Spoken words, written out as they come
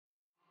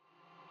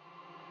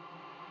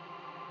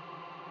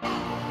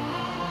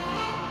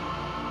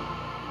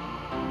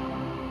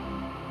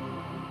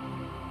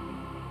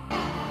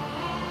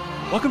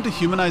Welcome to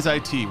Humanize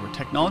IT, where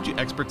technology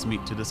experts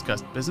meet to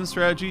discuss business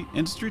strategy,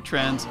 industry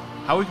trends,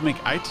 how we can make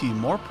IT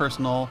more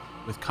personal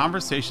with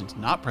conversations,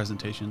 not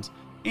presentations,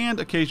 and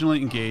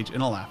occasionally engage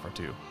in a laugh or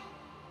two.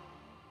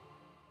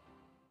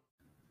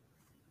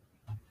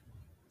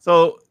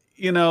 So,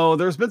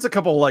 there's been a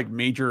couple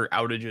major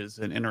outages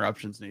and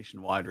interruptions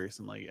nationwide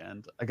recently,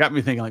 and it got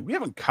me thinking, we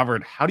haven't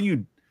covered how do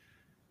you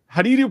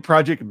do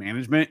project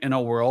management in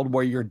a world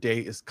where your day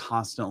is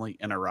constantly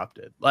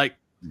interrupted?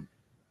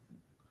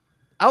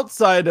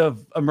 Outside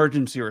of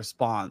emergency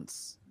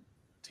response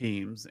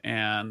teams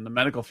and the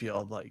medical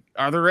field,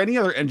 are there any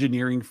other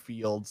engineering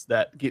fields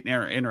that get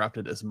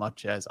interrupted as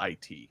much as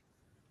IT?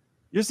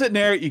 You're sitting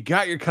there, you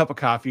got your cup of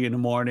coffee in the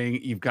morning,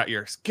 you've got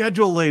your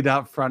schedule laid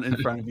out in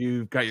front of you,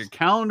 you've got your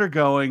calendar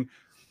going,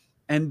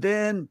 and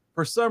then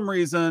for some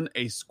reason,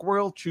 a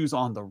squirrel chews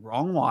on the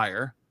wrong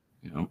wire,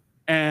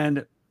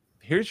 and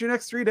here's your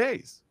next 3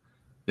 days.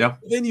 Yeah.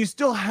 Then you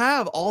still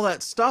have all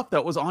that stuff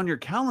that was on your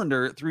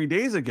calendar 3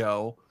 days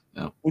ago.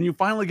 When you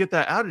finally get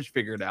that outage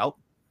figured out,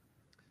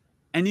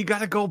 and you got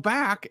to go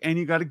back and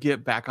you got to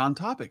get back on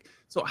topic.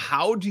 So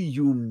how do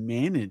you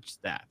manage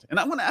that? And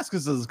I'm going to ask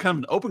this as kind of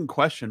an open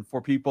question for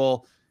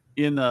people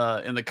in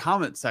the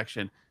comment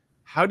section.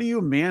 How do you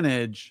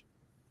manage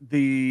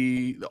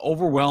the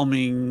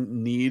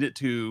overwhelming need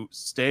to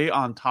stay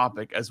on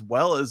topic as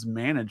well as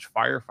manage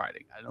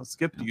firefighting? I know,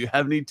 Skip, do you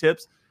have any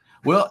tips?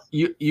 Well,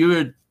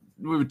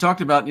 we talked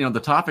about, the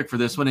topic for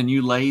this one, and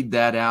you laid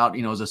that out,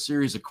 as a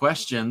series of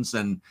questions.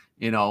 And,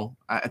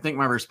 I think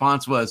my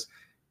response was,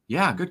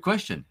 yeah, good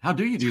question. How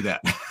do you do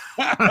that?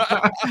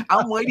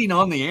 I'm waiting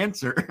on the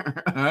answer.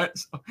 All right?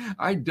 So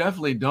I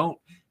definitely don't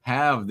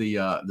have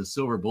the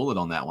silver bullet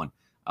on that one.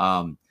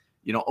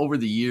 Over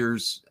the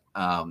years,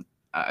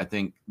 I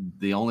think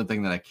the only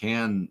thing that I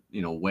can,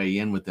 weigh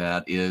in with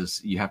that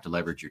is you have to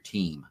leverage your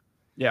team.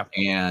 Yeah.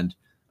 And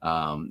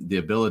the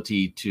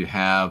ability to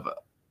have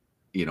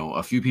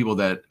a few people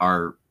that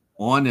are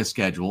on a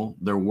schedule,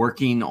 they're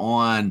working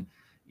on,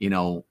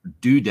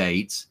 due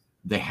dates,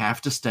 they have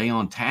to stay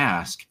on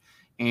task.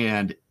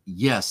 And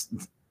yes,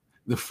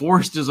 the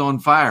forest is on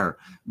fire,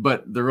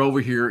 but they're over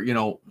here,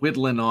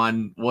 whittling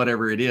on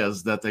whatever it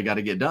is that they got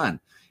to get done.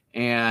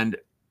 And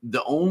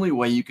the only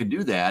way you can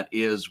do that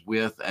is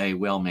with a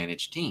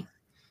well-managed team.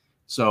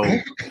 So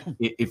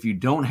if you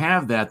don't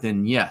have that,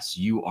 then yes,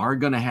 you are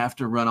going to have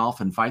to run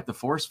off and fight the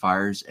forest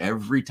fires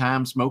every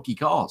time Smokey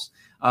calls.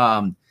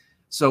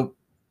 Sometimes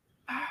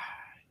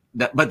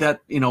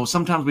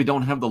we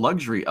don't have the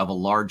luxury of a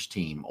large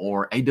team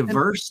or a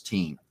diverse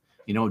team.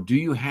 Do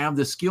you have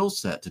the skill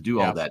set to do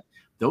all that?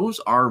 Those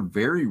are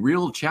very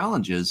real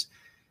challenges.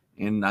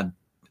 And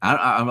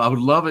I would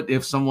love it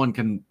if someone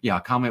can,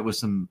 comment with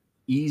some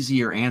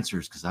easier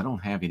answers, because I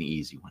don't have any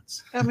easy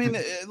ones. I mean,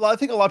 I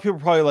think a lot of people are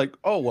probably like,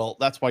 oh, well,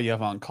 that's why you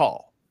have on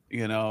call.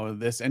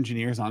 This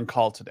engineer's on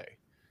call today.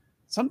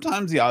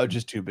 Sometimes the outage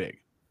is too big.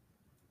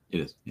 It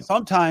is. Yeah.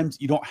 Sometimes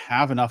you don't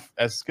have enough,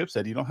 as Skip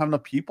said, you don't have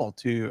enough people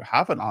to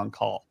have an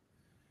on-call.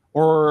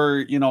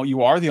 Or,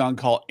 you are the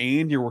on-call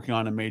and you're working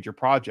on a major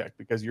project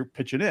because you're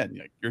pitching in.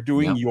 You're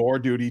doing your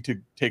duty to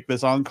take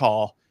this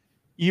on-call,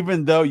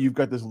 even though you've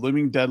got this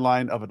looming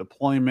deadline of a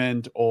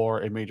deployment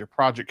or a major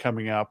project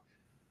coming up.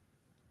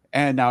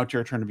 And now it's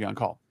your turn to be on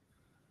call.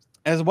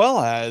 As well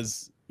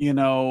as,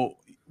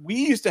 we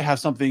used to have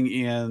something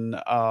in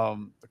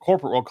the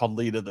corporate world called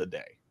lead of the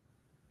day.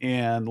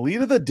 And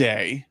lead of the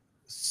day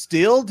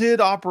still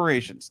did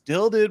operations,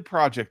 still did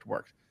project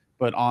work.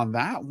 But on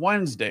that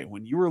Wednesday,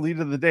 when you were lead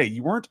of the day,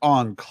 you weren't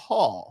on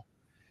call.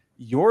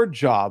 Your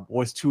job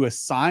was to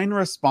assign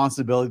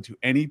responsibility to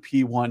any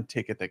P1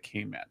 ticket that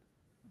came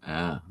in.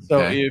 Okay.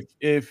 So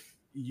if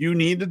you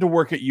needed to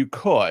work it, you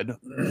could.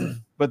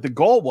 But the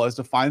goal was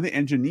to find the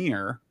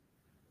engineer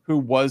who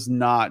was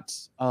not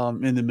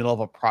in the middle of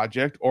a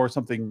project or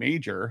something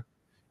major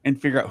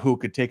and figure out who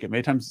could take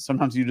it.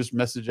 Sometimes you just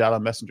message out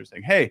on Messenger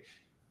saying, hey,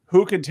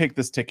 who can take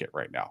this ticket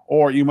right now?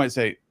 Or you might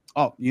say,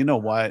 oh, you know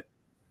what?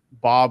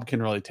 Bob can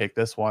really take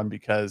this one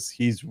because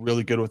he's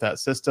really good with that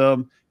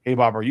system. Hey,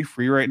 Bob, are you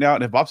free right now?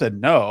 And if Bob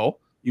said no,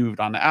 you moved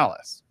on to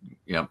Alice.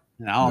 Yep.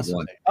 And Alice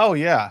would say, oh,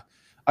 yeah,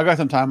 I got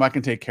some time. I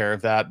can take care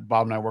of that.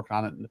 Bob and I worked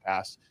on it in the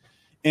past.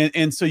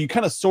 And so you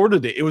kind of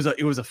sorted it. It was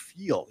a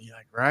feel,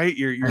 right?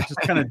 You're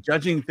just kind of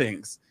judging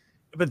things.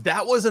 But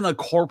that was in a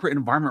corporate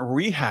environment where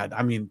we had,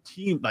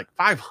 team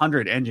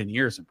 500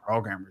 engineers and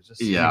programmers.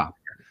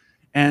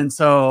 And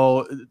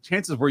so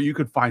chances were you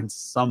could find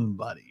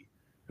somebody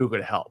who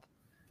could help.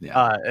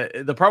 Yeah.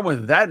 The problem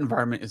with that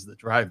environment is the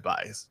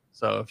drive-bys.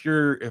 So if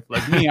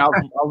like me, I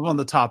was one of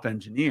the top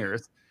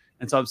engineers.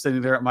 And so I'm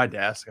sitting there at my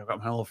desk. I've got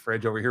my little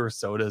fridge over here with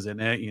sodas in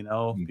it.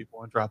 People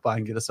want to drop by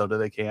and get a soda,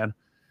 they can.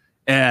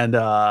 And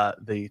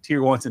the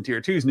tier ones and tier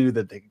twos knew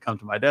that they could come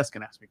to my desk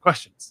and ask me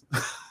questions.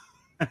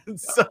 And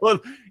so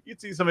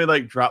you'd see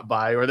somebody drop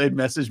by, or they'd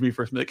message me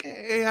first, like,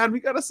 hey, Ad, we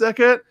got a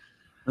second?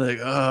 I'm like,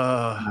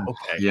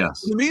 okay.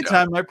 Yes. In the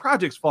meantime, my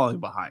project's falling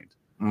behind.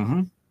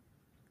 Mm-hmm.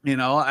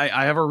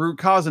 I have a root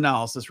cause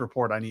analysis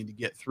report I need to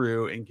get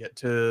through and get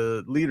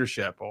to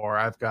leadership, or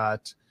I've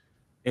got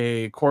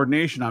a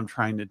coordination I'm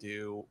trying to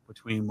do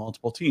between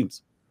multiple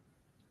teams.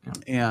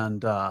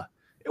 And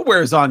it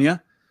wears on you.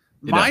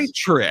 My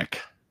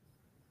trick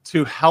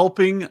to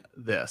helping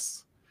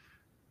this,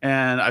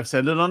 and I've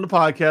said it on the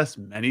podcast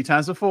many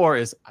times before,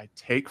 is I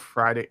take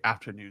Friday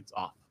afternoons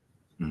off.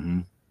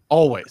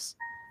 Always.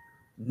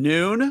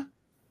 Noon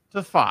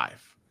to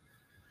 5.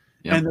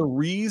 And the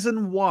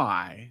reason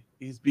why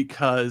is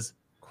because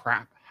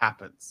crap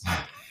happens.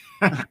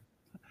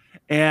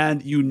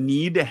 And you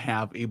need to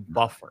have a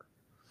buffer.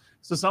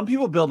 So some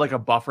people build like a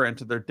buffer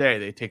into their day.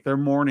 They take their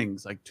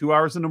mornings, like 2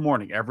 hours in the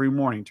morning, every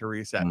morning to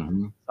reset.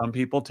 Some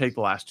people take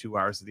the last 2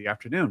 hours of the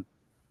afternoon.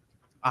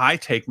 I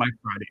take my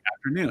Friday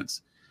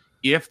afternoons.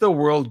 If the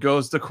world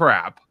goes to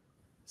crap,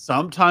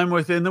 sometime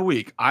within the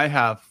week, I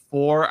have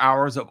 4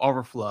 hours of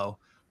overflow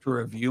to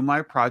review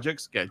my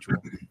project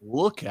schedule,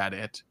 look at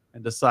it,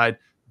 and decide,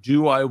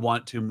 do I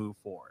want to move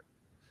forward?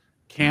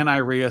 Can I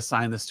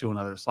reassign this to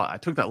another slot? I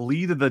took that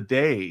lead of the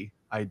day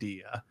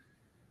idea,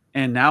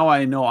 and now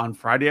I know on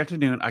Friday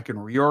afternoon I can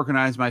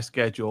reorganize my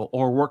schedule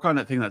or work on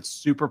that thing that's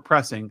super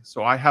pressing,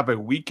 so I have a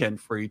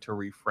weekend free to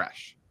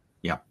refresh.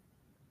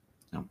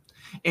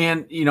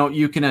 And,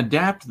 you can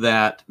adapt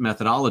that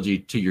methodology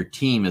to your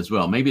team as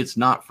well. Maybe it's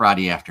not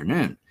Friday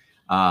afternoon,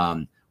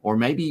 or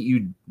maybe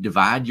you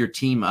divide your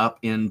team up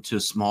into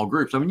small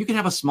groups. I mean, you can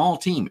have a small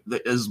team,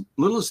 as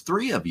little as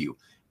 3 of you,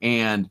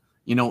 and,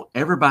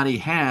 everybody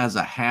has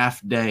a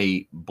half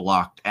day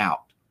blocked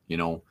out.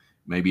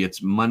 Maybe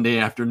it's Monday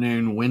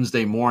afternoon,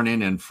 Wednesday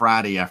morning, and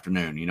Friday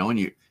afternoon,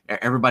 and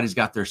everybody's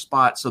got their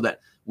spot, so that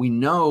we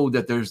know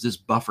that there's this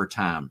buffer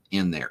time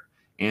in there,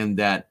 and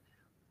that,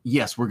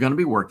 yes, we're going to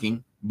be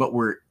working, but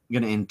we're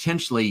going to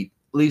intentionally,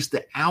 at least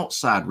the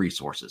outside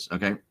resources,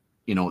 okay?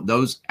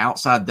 Those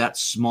outside that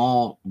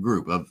small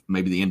group of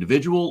maybe the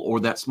individual or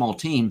that small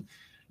team,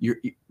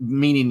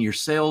 meaning your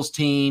sales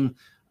team,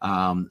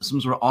 some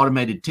sort of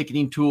automated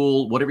ticketing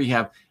tool, whatever you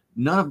have,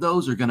 none of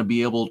those are going to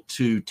be able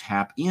to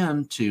tap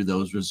into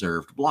those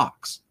reserved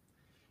blocks.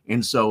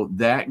 And so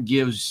that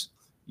gives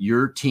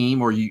your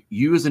team or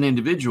you as an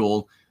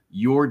individual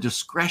your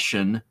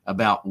discretion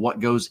about what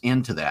goes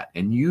into that.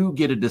 And you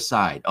get to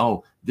decide,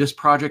 oh, this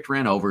project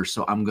ran over,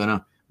 so I'm going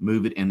to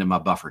move it into my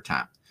buffer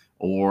time.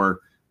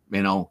 Or,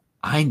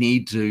 I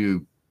need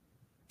to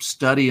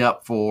study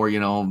up for,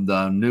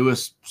 the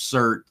newest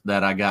cert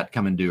that I got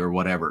coming due or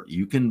whatever.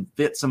 You can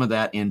fit some of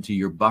that into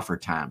your buffer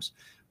times,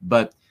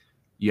 but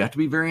you have to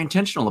be very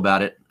intentional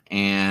about it.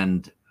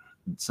 And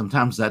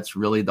sometimes that's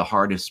really the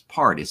hardest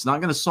part. It's not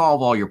going to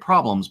solve all your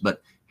problems,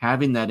 but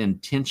having that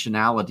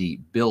intentionality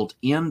built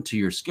into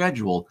your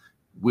schedule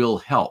will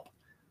help.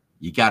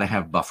 You got to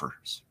have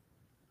buffers.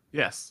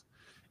 Yes.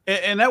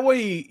 And that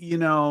way,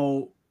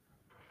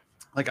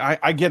 like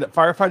I get it.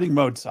 Firefighting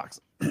mode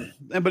sucks,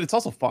 but it's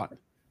also fun,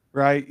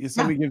 right?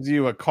 Somebody gives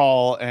you a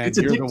call and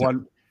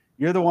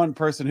you're the one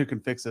person who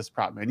can fix this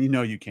problem. And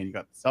you can. You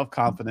got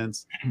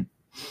self-confidence.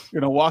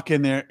 You're going to walk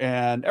in there,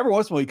 and every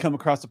once in a while you come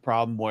across a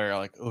problem where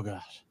like, oh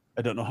gosh,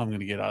 I don't know how I'm going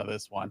to get out of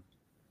this one.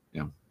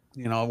 Yeah.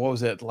 What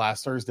was it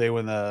last Thursday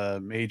when the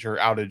major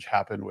outage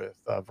happened with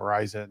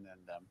Verizon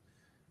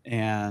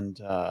and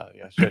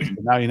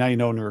now you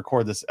know when we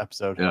record this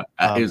episode. Yeah,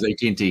 it was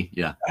AT&T.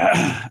 Yeah.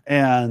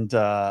 And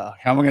how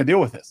am I going to deal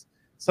with this?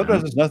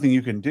 Sometimes there's nothing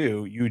you can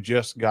do. You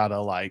just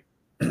gotta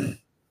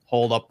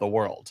hold up the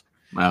world.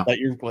 Wow. Let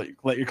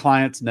your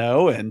clients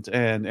know and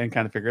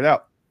kind of figure it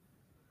out.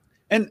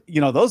 And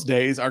those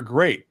days are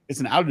great.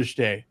 It's an outage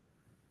day.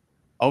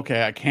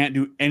 Okay, I can't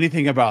do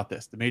anything about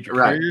this. The major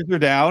carriers are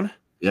down.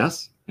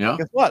 Yes. Yeah.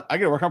 Guess what? I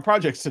got to work on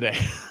projects today.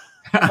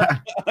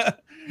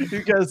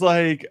 Because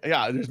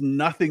there's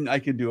nothing I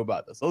can do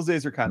about this. Those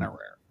days are kind of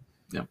rare.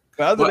 Yeah.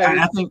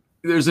 I think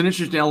there's an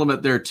interesting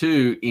element there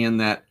too, in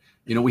that,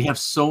 we have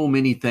so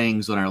many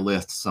things on our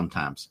list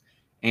sometimes.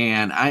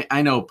 And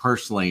I know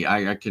personally,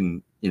 I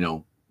can,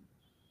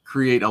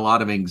 create a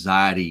lot of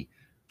anxiety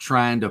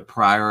trying to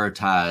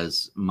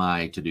prioritize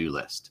my to-do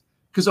list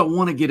because I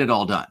want to get it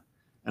all done.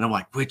 And I'm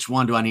like, which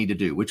one do I need to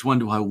do? Which one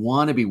do I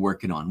want to be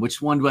working on?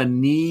 Which one do I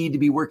need to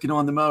be working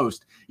on the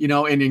most?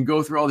 And then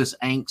go through all this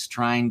angst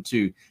trying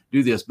to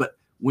do this. But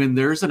when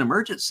there's an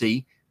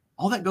emergency,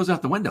 all that goes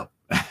out the window.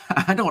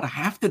 I don't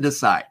have to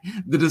decide.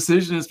 The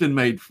decision has been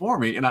made for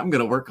me, and I'm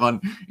going to work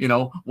on,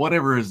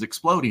 whatever is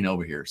exploding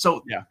over here.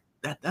 So yeah,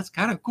 that's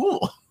kind of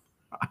cool.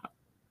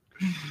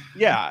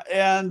 Yeah.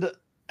 And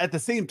at the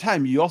same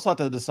time, you also have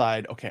to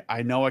decide, okay,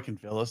 I know I can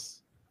fill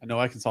this. I know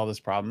I can solve this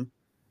problem.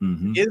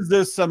 Mm-hmm. Is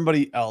there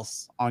somebody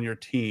else on your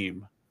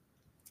team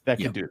that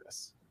can do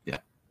this? Yeah.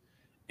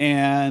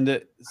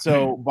 And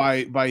so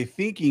by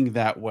thinking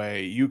that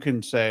way, you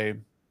can say,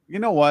 you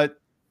know what?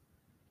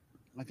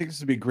 I think this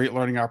would be a great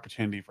learning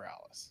opportunity for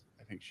Alice.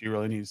 I think she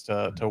really needs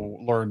to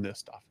learn this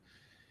stuff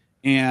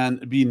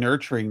and be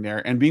nurturing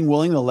there and being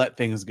willing to let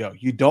things go.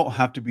 You don't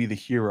have to be the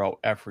hero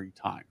every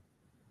time.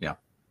 Yeah.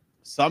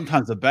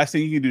 Sometimes the best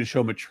thing you can do to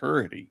show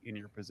maturity in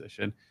your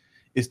position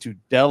is to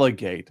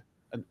delegate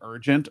an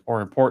urgent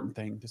or important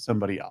thing to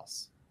somebody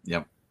else.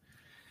 Yep.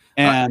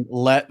 and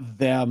let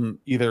them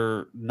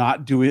either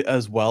not do it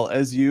as well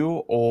as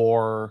you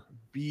or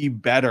be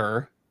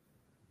better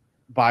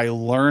by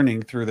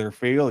learning through their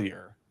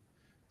failure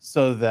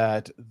so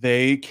that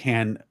they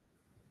can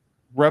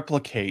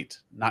replicate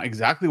not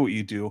exactly what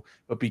you do,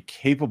 but be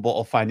capable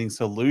of finding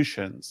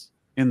solutions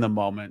in the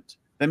moment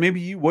that maybe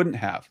you wouldn't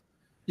have.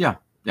 Yeah.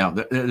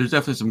 There's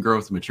definitely some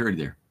growth and maturity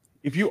there.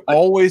 If you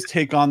always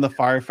take on the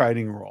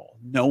firefighting role,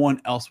 no one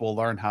else will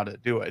learn how to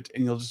do it,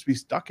 and you'll just be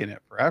stuck in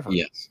it forever.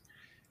 Yes.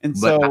 And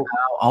But so,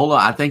 hold on,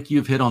 I think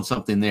you've hit on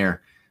something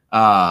there,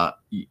 about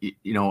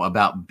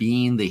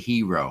being the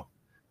hero.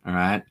 All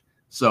right.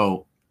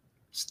 So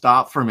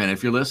stop for a minute.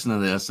 If you're listening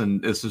to this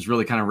and this is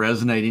really kind of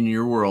resonating in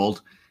your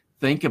world,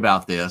 think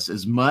about this.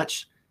 As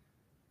much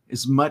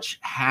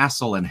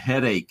hassle and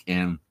headache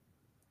and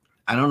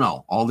I don't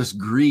know, all this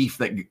grief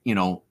that,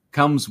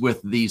 comes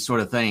with these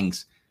sort of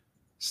things.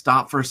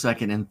 Stop for a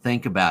second and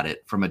think about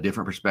it from a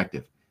different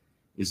perspective.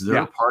 Is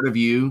there a part of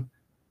you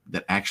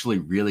that actually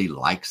really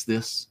likes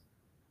this?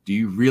 Do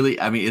you really,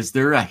 is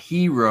there a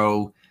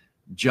hero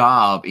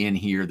job in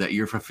here that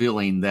you're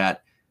fulfilling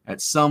that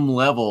at some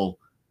level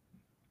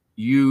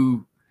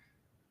you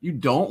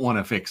don't want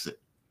to fix it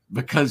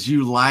because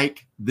you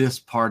like this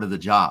part of the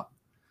job?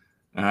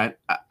 All right.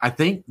 I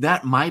think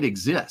that might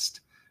exist.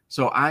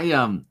 So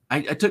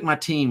I took my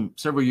team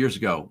several years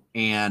ago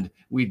and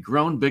we'd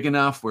grown big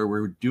enough where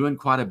we were doing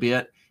quite a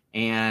bit.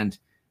 And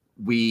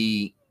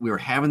we were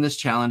having this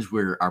challenge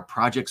where our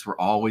projects were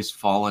always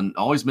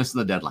missing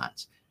the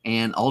deadlines.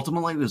 And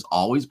ultimately it was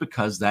always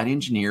because that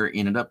engineer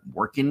ended up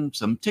working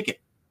some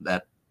ticket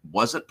that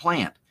wasn't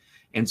planned.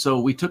 And so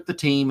we took the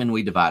team and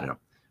we divided them,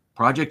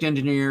 project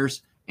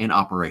engineers and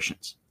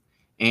operations.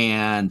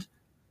 And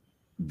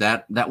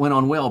that went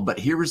on well. But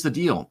here was the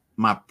deal.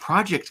 My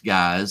project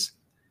guys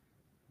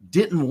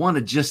didn't want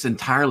to just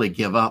entirely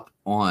give up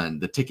on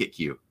the ticket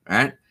queue,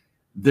 right?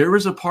 There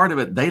was a part of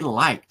it they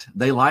liked.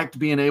 They liked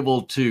being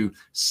able to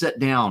sit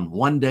down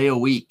one day a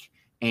week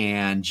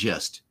and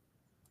just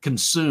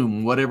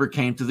consume whatever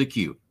came to the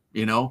queue.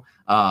 It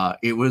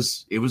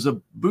was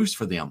a boost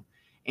for them.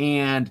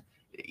 And,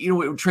 it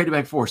would trade it back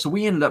and forth. So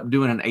we ended up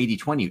doing an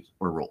 80-20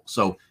 rule.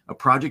 So a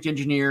project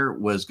engineer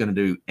was going to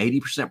do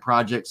 80%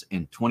 projects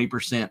and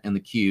 20% in the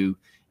queue.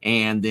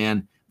 And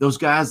then those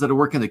guys that are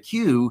working the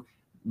queue,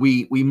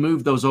 we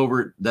moved those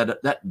over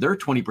that their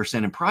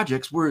 20% in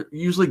projects were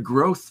usually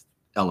growth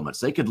elements.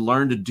 They could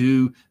learn to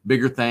do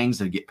bigger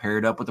things and get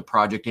paired up with a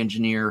project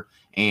engineer,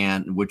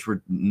 and which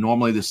were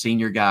normally the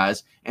senior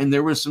guys. And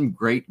there was some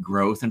great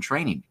growth and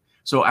training.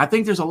 So I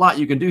think there's a lot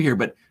you can do here.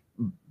 But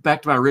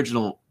back to my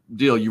original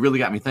deal, you really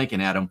got me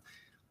thinking, Adam.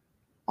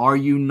 Are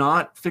you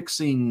not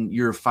fixing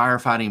your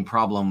firefighting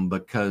problem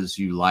because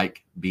you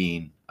like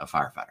being a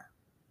firefighter?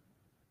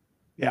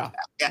 Yeah.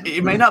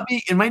 It may not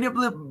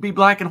be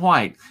black and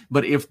white,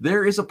 but if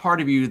there is a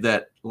part of you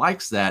that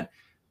likes that,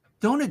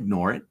 don't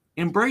ignore it,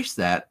 embrace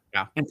that,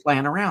 and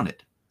plan around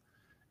it.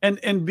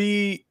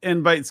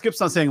 And by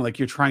Skip's not saying like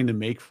you're trying to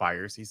make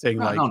fires. He's saying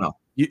no.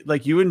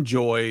 You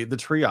enjoy the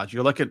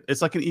triage.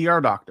 It's like an ER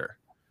doctor.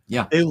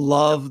 Yeah. They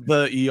love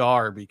the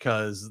ER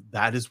because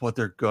that is what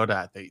they're good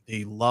at.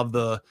 They love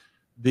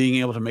being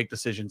able to make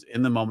decisions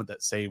in the moment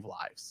that save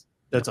lives.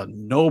 That's a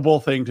noble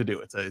thing to do.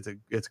 It's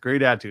a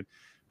great attitude.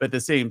 But at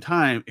the same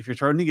time, if you're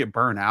starting to get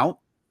burnt out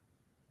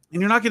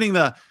and you're not getting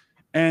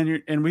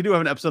and we do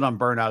have an episode on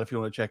burnout if you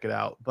want to check it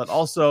out. But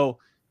also,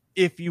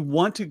 if you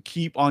want to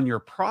keep on your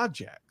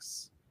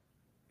projects,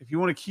 if you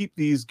want to keep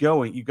these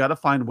going, you got to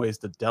find ways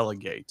to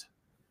delegate.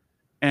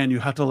 And you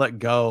have to let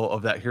go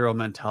of that hero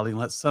mentality and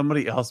let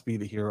somebody else be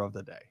the hero of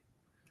the day.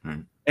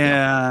 Right.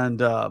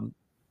 And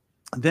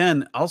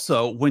then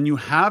also, when you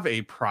have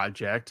a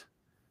project,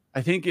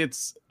 I think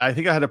I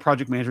had a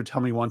project manager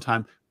tell me one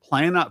time,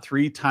 plan out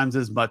 3 times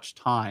as much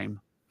time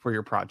for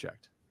your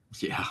project.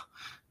 Yeah.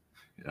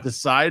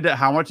 Decide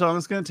how much time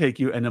it's going to take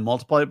you and then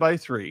multiply it by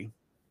 3.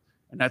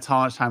 And that's how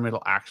much time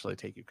it'll actually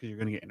take you, because you're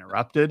going to get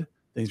interrupted.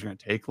 Things are going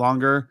to take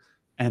longer.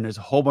 And there's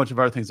a whole bunch of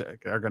other things that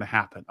are going to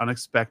happen.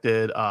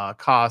 Unexpected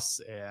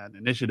costs and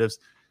initiatives.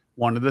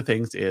 One of the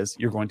things is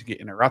you're going to get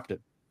interrupted.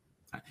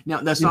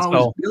 Now, that's not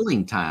always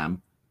building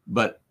time,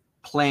 but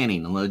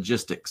planning and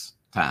logistics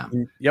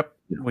time. Yep.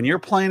 When you're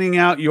planning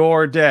out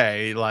your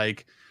day,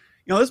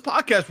 this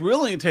podcast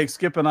really takes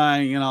Skip and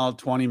I,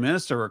 20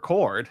 minutes to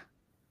record,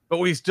 but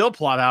we still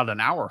plot out an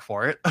hour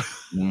for it.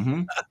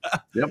 Mm-hmm.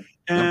 Yep.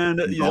 And,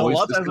 a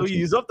lot of times we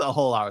use up the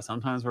whole hour.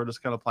 Sometimes we're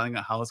just kind of planning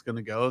out how it's going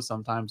to go.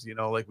 Sometimes,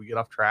 we get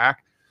off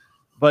track.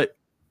 But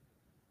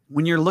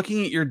when you're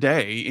looking at your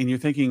day and you're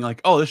thinking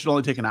this should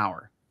only take an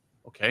hour.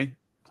 Okay.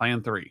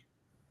 Plan 3.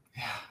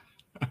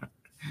 Yeah.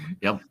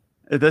 Yep.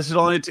 It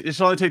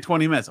should only take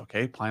 20 minutes.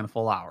 Okay. Plan a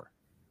full hour.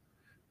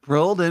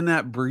 Build in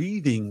that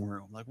breathing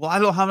room. I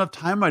don't have enough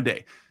time in my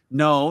day.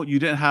 No, you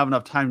didn't have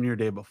enough time in your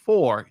day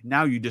before.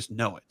 Now you just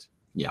know it.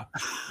 Yeah.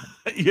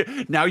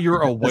 Now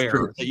you're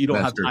aware that you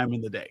don't have time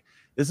in the day.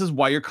 This is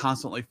why you're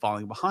constantly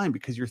falling behind,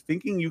 because you're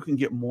thinking you can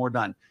get more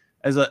done.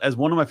 As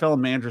one of my fellow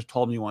managers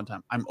told me one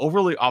time, I'm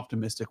overly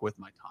optimistic with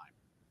my time.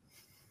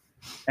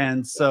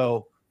 And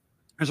so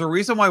there's a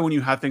reason why when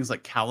you have things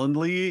like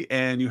Calendly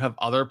and you have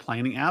other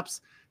planning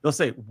apps, they'll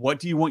say, what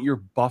do you want your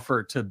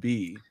buffer to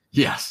be?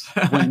 Yes.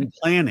 When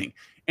planning.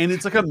 And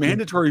it's like a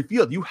mandatory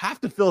field. You have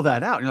to fill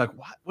that out. And you're like,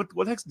 what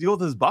the heck's the deal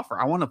with this buffer?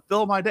 I want to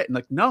fill my day. And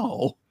like,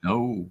 no.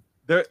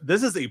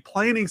 This is a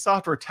planning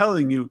software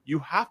telling you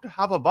have to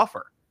have a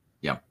buffer.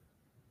 Yeah.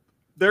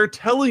 They're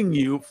telling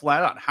you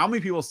flat out how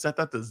many people set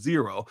that to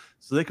 0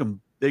 so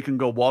they can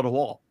go wall to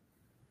wall.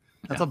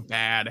 That's a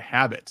bad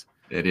habit.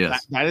 It is.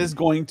 That is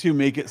going to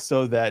make it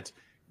so that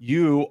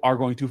you are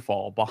going to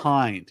fall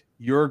behind.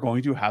 You're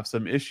going to have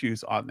some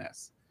issues on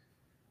this.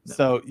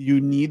 So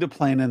you need to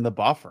plan in the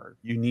buffer.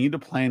 You need to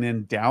plan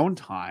in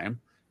downtime.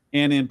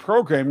 And in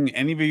programming,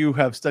 any of you who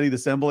have studied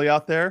assembly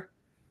out there,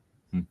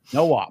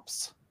 no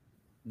ops.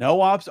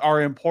 No ops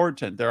are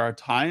important. There are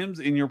times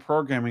in your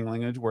programming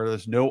language where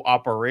there's no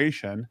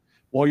operation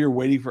while you're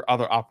waiting for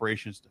other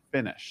operations to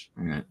finish.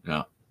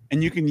 Yeah.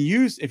 And you can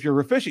use, if you're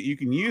efficient, you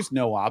can use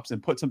no ops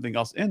and put something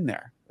else in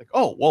there. Like,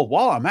 oh, well,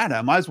 while I'm at it,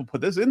 I might as well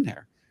put this in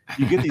there.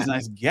 You get these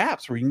nice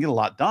gaps where you can get a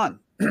lot done.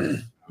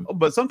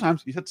 But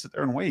sometimes you have to sit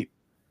there and wait.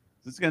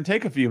 It's going to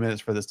take a few minutes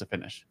for this to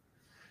finish.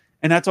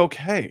 And that's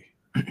okay.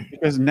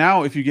 Because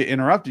now if you get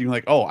interrupted, you're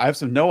like, oh, I have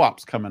some no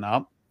ops coming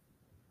up.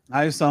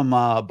 I have some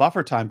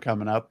buffer time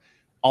coming up.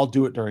 I'll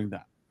do it during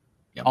that.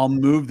 Yep. I'll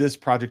move this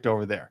project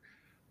over there.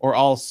 Or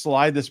I'll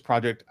slide this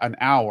project an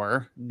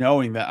hour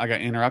knowing that I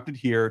got interrupted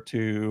here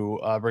to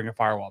bring a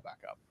firewall back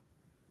up.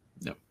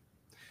 Yep.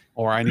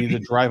 Or I need to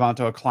drive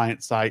onto a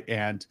client site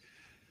and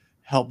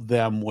help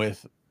them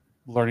with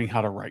learning how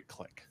to right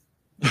click.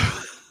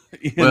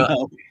 you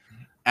know?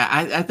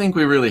 I think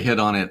we really hit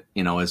on it,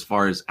 as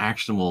far as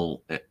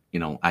actionable,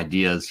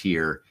 ideas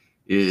here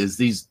is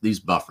these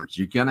buffers.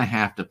 You're going to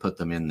have to put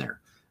them in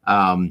there.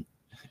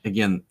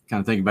 Again,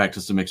 kind of thinking back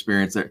to some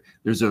experience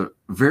there's a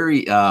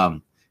very, at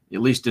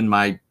least in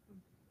my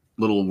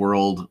little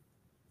world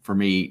for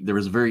me, there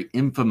was a very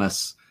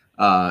infamous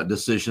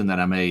decision that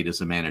I made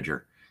as a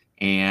manager.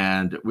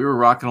 And we were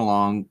rocking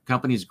along,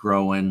 company's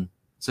growing,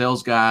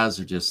 sales guys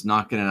are just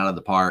knocking it out of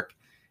the park.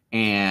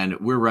 And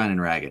we're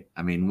running ragged.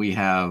 I mean, we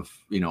have,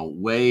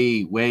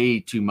 way, way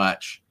too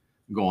much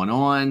going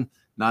on,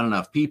 not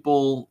enough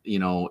people.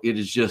 It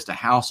is just a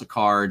house of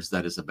cards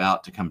that is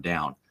about to come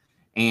down.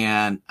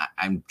 And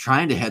I'm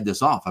trying to head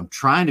this off. I'm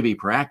trying to be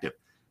proactive.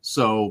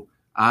 So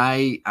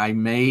I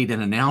made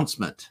an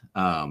announcement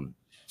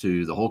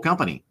to the whole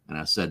company. And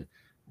I said,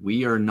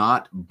 we are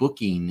not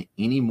booking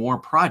any more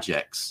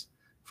projects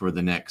for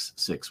the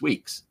next 6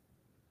 weeks.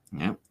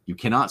 Yeah, you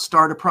cannot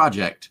start a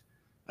project.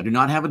 I do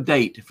not have a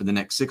date for the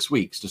next 6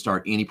 weeks to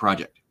start any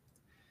project.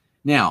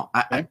 Now,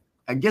 I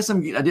guess I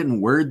didn't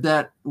word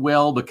that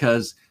well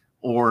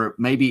or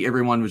maybe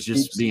everyone was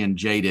just being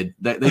jaded.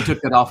 They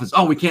took it off as,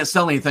 oh, we can't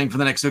sell anything for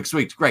the next 6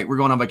 weeks. Great, we're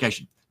going on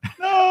vacation.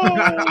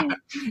 No,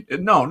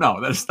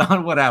 that's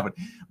not what happened.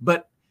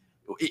 But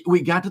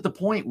we got to the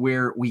point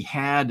where we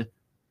had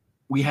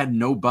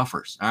no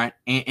buffers, all right?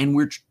 And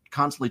we're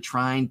constantly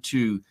trying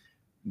to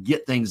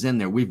get things in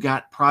there. We've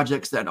got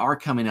projects that are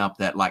coming up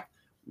that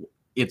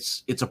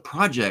it's a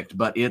project,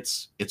 but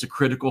it's a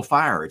critical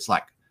fire. It's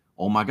like,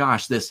 oh my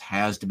gosh, this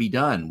has to be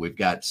done. We've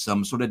got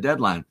some sort of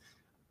deadline.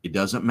 It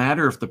doesn't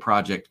matter if the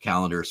project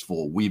calendar is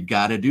full. We've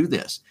got to do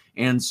this.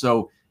 And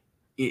so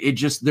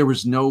there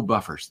was no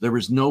buffers. There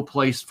was no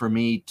place for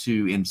me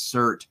to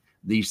insert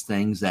these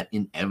things that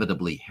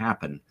inevitably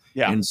happen.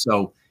 Yeah. And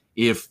so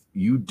if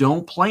you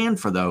don't plan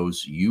for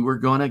those, you are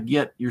going to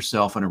get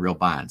yourself in a real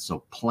bind. So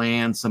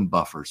plan some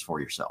buffers for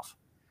yourself.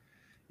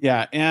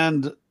 Yeah.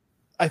 And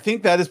I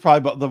think that is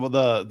probably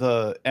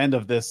the end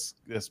of this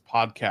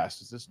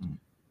podcast is just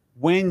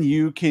when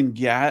you can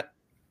get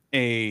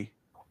a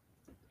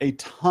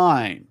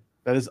time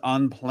that is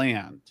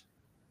unplanned,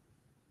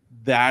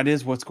 that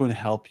is what's going to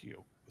help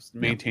you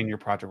maintain your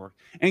project work.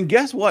 And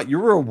guess what?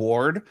 Your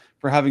reward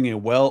for having a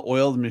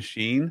well-oiled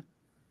machine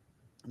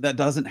that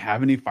doesn't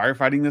have any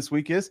firefighting this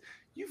week is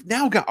you've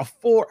now got a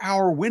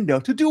 4-hour window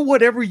to do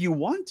whatever you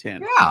want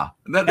in. Yeah,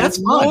 that's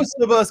fun. Most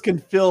of us can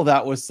fill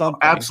that with something.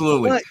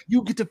 Absolutely. But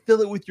you get to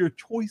fill it with your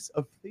choice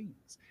of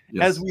things.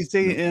 Yes. As we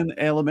say in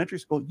elementary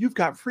school, you've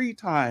got free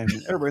time.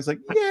 And everybody's like,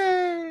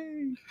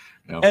 yay.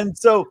 Yep. And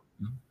so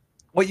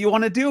what you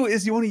want to do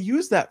is you want to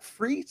use that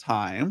free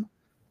time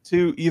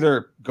to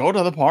either go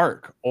to the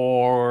park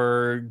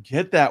or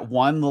get that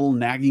one little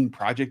nagging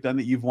project done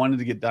that you've wanted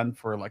to get done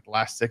for like the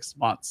last 6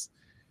 months.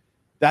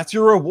 That's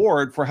your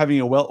reward for having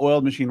a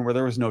well-oiled machine where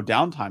there was no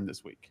downtime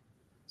this week.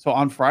 So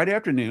on Friday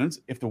afternoons,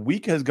 if the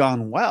week has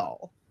gone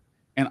well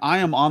and I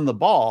am on the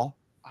ball,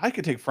 I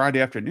could take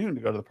Friday afternoon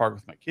to go to the park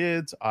with my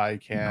kids. I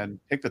can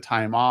take the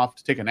time off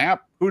to take a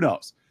nap. Who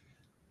knows?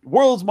 The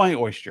world's my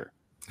oyster.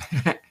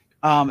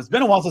 It's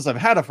been a while since I've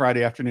had a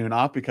Friday afternoon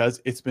off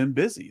because it's been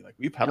busy. Like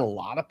we've had a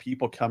lot of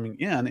people coming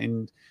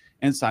in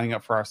and signing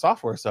up for our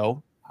software.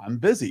 So I'm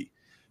busy.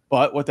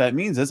 But what that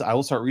means is I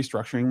will start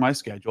restructuring my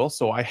schedule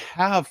so I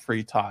have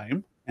free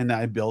time and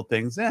I build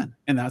things in.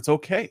 And that's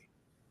okay.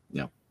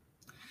 Yeah.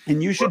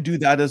 And you should do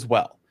that as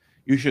well.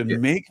 You should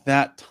make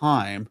that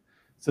time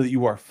so that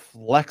you are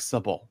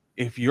flexible.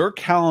 If your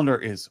calendar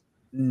is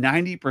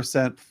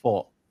 90%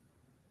 full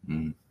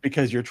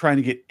because you're trying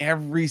to get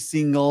every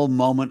single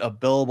moment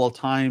of billable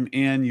time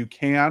in you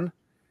can,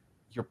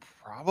 you're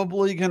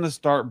probably going to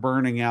start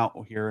burning out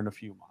here in a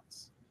few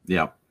months.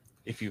 Yeah.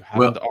 If you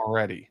haven't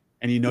already.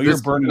 And you know you're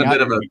This burning has out,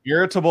 been a bit you're of a-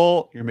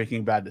 irritable, you're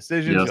making bad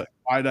decisions. Yes. You're like,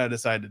 why did I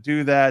decide to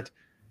do that?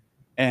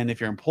 And if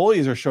your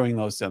employees are showing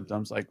those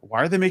symptoms, like,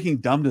 why are they making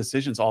dumb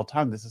decisions all the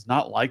time? This is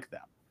not like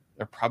them.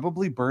 They're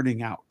probably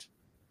burning out.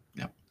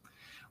 Yeah.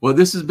 Well,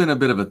 this has been a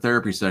bit of a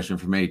therapy session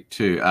for me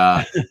too.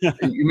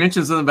 You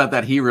mentioned something about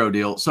that hero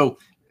deal. So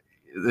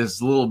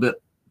there's a little bit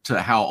to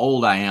how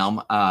old I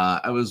am.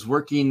 I was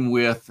working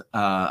with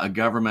a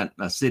government,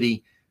 a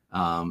city,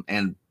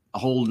 and a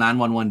whole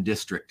 911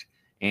 district.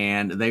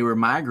 And they were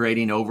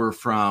migrating over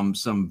from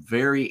some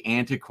very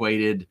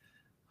antiquated,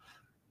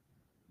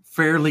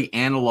 fairly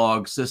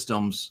analog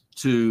systems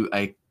to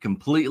a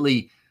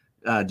completely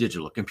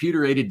digital,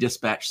 computer-aided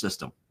dispatch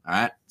system. All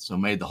right. So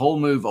made the whole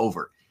move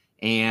over.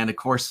 And of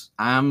course,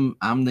 I'm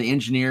the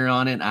engineer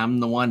on it. I'm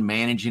the one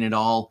managing it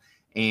all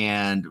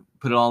and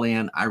put it all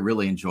in. I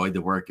really enjoyed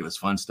the work. It was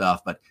fun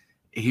stuff. But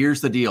here's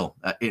the deal.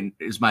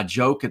 It's my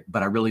joke,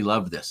 but I really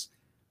love this.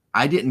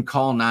 I didn't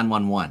call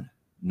 911.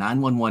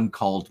 911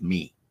 called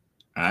me.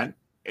 All right.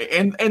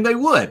 And they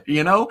would,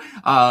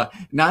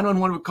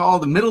 911 would call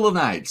the middle of the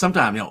night.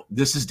 Sometime,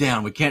 this is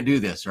down. We can't do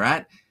this.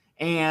 Right.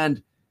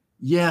 And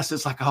yes,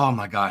 it's like, oh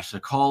my gosh, a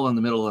call in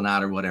the middle of the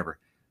night or whatever.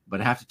 But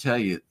I have to tell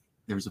you,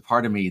 there was a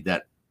part of me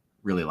that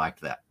really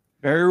liked that.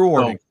 Very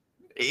rewarding. So,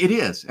 it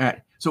is. All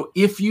right. So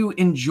if you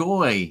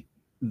enjoy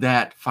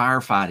that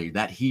firefighting,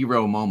 that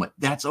hero moment,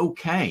 that's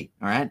okay.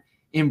 All right.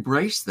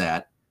 Embrace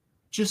that.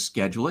 Just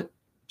schedule it.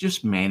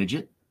 Just manage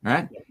it. All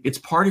right. It's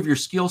part of your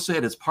skill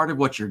set. It's part of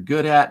what you're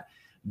good at.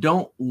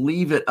 Don't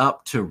leave it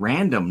up to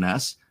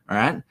randomness. All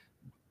right.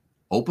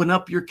 Open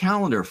up your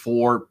calendar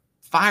for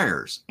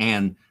fires,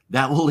 and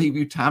that will leave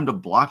you time to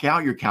block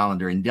out your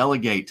calendar and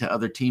delegate to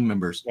other team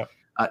members. Yep.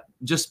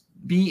 Just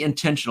be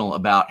intentional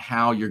about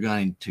how you're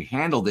going to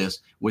handle this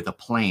with a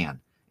plan,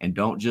 and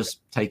don't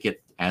just take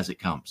it as it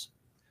comes.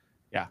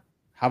 Yeah.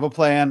 Have a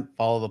plan,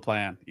 follow the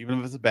plan, even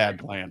if it's a bad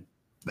plan.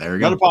 There we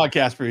go. Another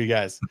podcast for you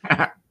guys.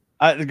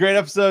 A great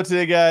episode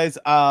today, guys.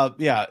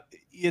 Yeah,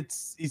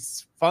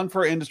 it's fun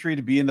for industry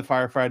to be in the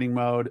firefighting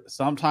mode.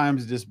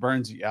 Sometimes it just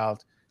burns you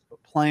out.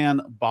 But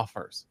plan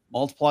buffers,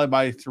 multiply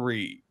by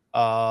 3,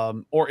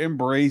 or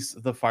embrace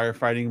the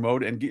firefighting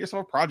mode and get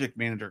yourself a project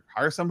manager.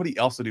 Hire somebody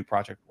else to do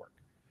project work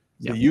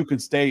so you can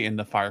stay in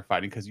the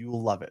firefighting because you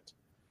love it.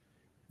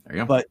 There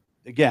you go. But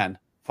again,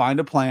 find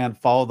a plan,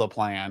 follow the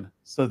plan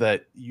so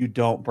that you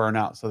don't burn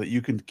out, so that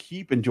you can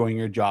keep enjoying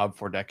your job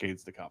for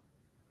decades to come.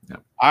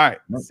 Yep. All right.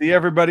 See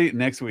everybody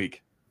next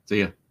week. See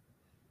ya.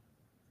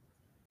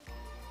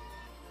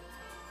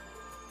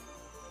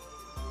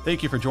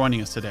 Thank you for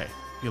joining us today.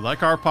 If you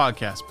like our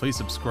podcast, please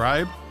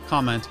subscribe,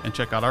 comment, and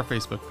check out our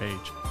Facebook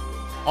page.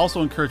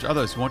 Also encourage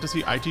others who want to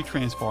see IT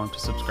transform to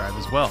subscribe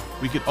as well.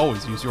 We could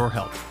always use your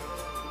help.